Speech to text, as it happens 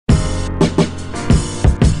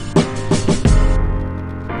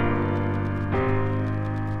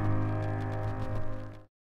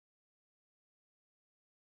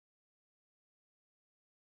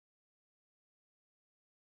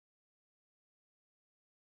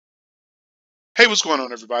Hey, what's going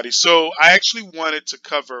on, everybody? So, I actually wanted to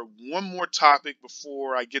cover one more topic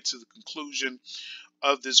before I get to the conclusion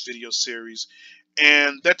of this video series.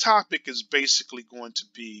 And that topic is basically going to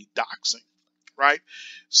be doxing, right?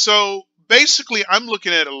 So, basically, I'm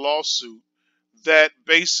looking at a lawsuit that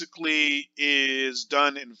basically is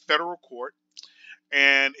done in federal court,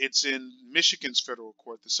 and it's in Michigan's federal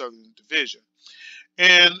court, the Southern Division.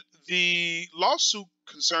 And the lawsuit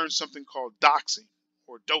concerns something called doxing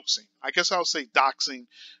or doxing. I guess I'll say doxing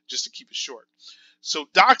just to keep it short. So,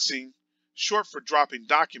 doxing, short for dropping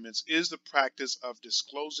documents, is the practice of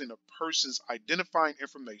disclosing a person's identifying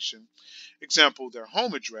information, example, their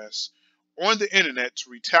home address, on the internet to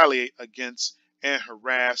retaliate against and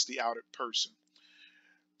harass the outed person.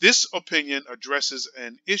 This opinion addresses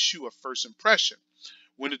an issue of first impression.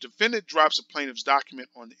 When a defendant drops a plaintiff's document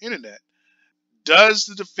on the internet, does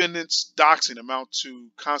the defendant's doxing amount to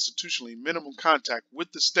constitutionally minimum contact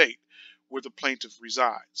with the state where the plaintiff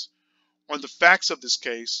resides? On the facts of this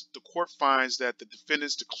case, the court finds that the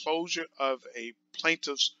defendant's disclosure of a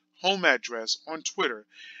plaintiff's home address on Twitter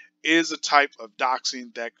is a type of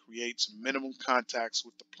doxing that creates minimum contacts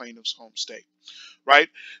with the plaintiff's home state, right?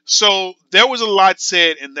 So there was a lot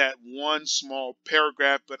said in that one small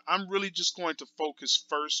paragraph, but I'm really just going to focus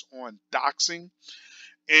first on doxing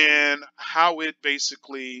and how it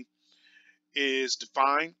basically is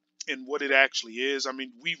defined and what it actually is. I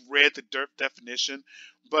mean, we've read the definition,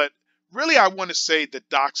 but really I want to say that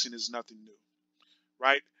doxing is nothing new,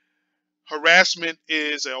 right? Harassment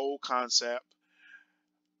is an old concept.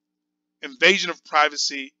 Invasion of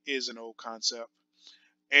privacy is an old concept.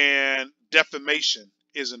 And defamation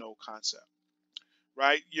is an old concept,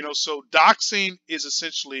 right? So doxing is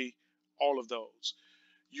essentially all of those.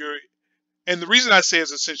 And the reason I say is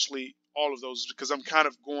essentially all of those is because I'm kind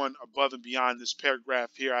of going above and beyond this paragraph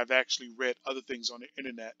here. I've actually read other things on the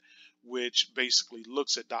internet which basically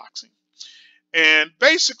looks at doxing. And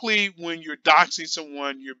basically when you're doxing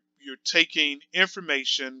someone, you're taking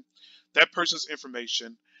information, that person's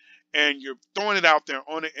information, and you're throwing it out there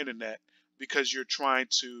on the internet because you're trying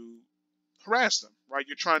to harass them, right?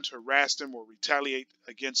 You're trying to harass them or retaliate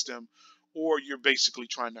against them, or you're basically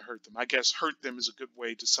trying to hurt them. I guess hurt them is a good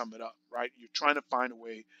way to sum it up, right? You're trying to find a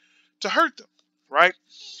way to hurt them, right?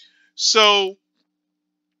 So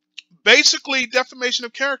basically, defamation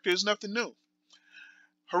of character is nothing new.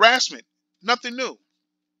 Harassment, nothing new.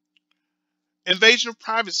 Invasion of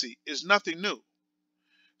privacy is nothing new.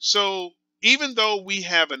 So even though we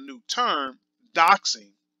have a new term,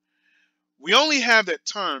 doxing, we only have that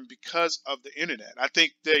term because of the internet. I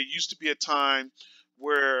think there used to be a time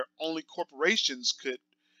where only corporations could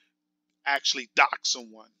actually dox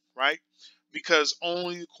someone, right? Because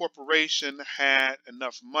only the corporation had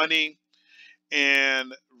enough money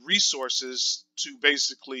and resources to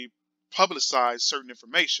basically publicize certain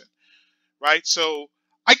information, right? So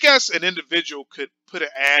I guess an individual could put an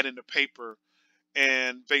ad in the paper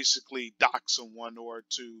and basically dox someone or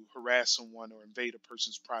to harass someone or invade a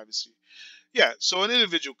person's privacy. Yeah, so an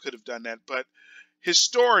individual could have done that, but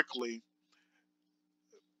historically,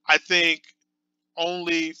 I think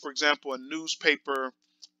only, for example, a newspaper,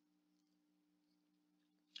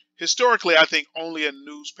 historically, I think only a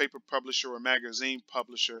newspaper publisher or magazine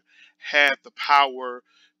publisher had the power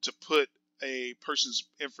to put a person's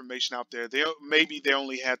information out there. Maybe they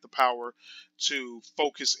only had the power to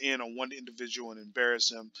focus in on one individual and embarrass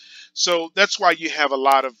them. So that's why you have a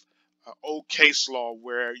lot of old case law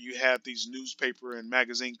where you have these newspaper and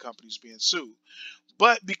magazine companies being sued.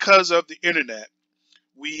 But because of the internet,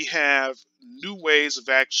 we have new ways of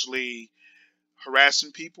actually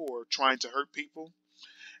harassing people or trying to hurt people.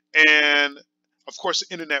 And of course,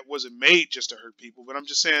 the internet wasn't made just to hurt people, but I'm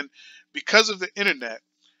just saying because of the internet,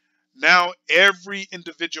 now every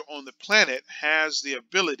individual on the planet has the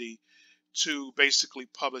ability to basically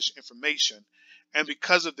publish information. And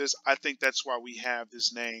because of this, I think that's why we have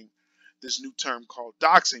this name, this new term called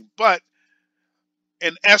doxing. But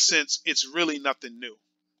in essence, it's really nothing new.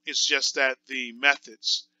 It's just that the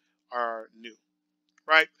methods are new,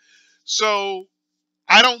 right? So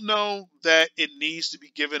I don't know that it needs to be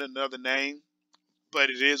given another name, but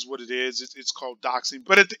it is what it is. It's called doxing.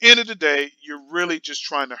 But at the end of the day, you're really just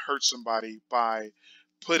trying to hurt somebody by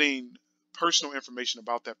putting personal information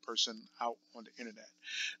about that person out on the internet.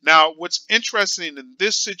 Now, what's interesting in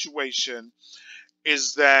this situation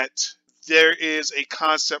is that there is a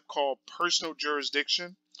concept called personal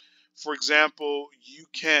jurisdiction. For example, you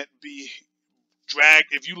can't be dragged,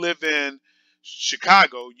 if you live in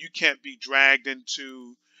Chicago, you can't be dragged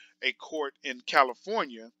into a court in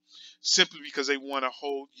California simply because they want to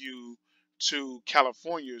hold you to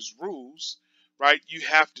California's rules, right? You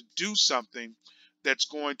have to do something that's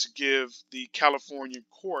going to give the California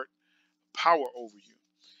court power over you.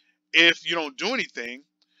 If you don't do anything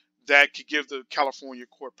that could give the California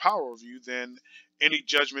court power over you, then any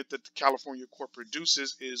judgment that the California court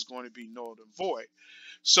produces is going to be null and void.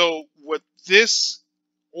 So what this,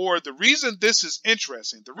 or the reason this is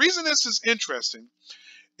interesting,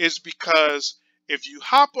 is because if you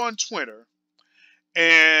hop on Twitter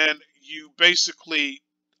and you basically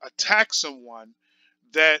attack someone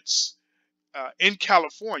that's in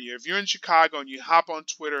California, if you're in Chicago and you hop on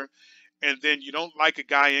Twitter and then you don't like a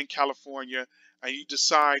guy in California and you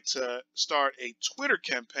decide to start a Twitter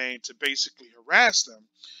campaign to basically harass them,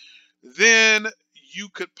 then you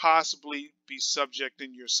could possibly be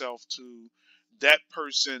subjecting yourself to that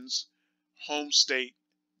person's home state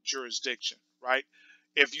jurisdiction, right?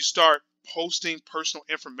 If you start posting personal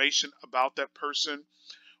information about that person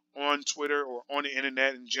on Twitter or on the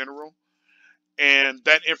internet in general, and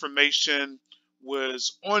that information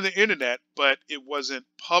was on the internet, but it wasn't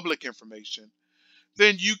public information,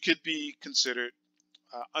 then you could be considered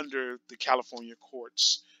under the California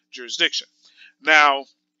court's jurisdiction. Now,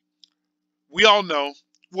 we all know,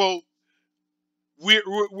 well,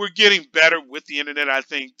 we're getting better with the internet. I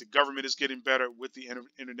think the government is getting better with the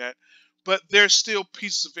internet, but there's still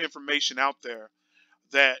pieces of information out there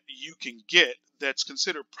that you can get that's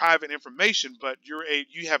considered private information, but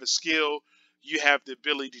you have a skill, you have the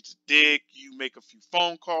ability to dig, you make a few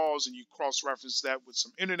phone calls and you cross-reference that with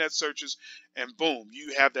some internet searches, and boom,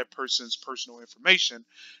 you have that person's personal information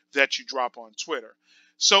that you drop on Twitter.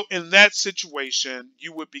 So in that situation,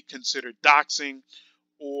 you would be considered doxing,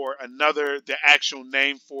 or the actual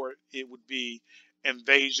name for it would be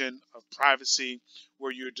invasion of privacy,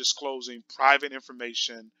 where you're disclosing private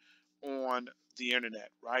information on the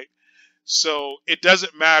internet, right? So it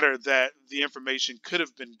doesn't matter that the information could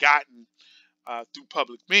have been gotten through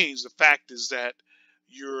public means. The fact is that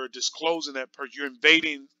you're disclosing that you're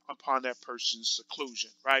invading upon that person's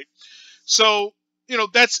seclusion, right? So,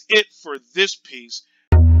 that's it for this piece.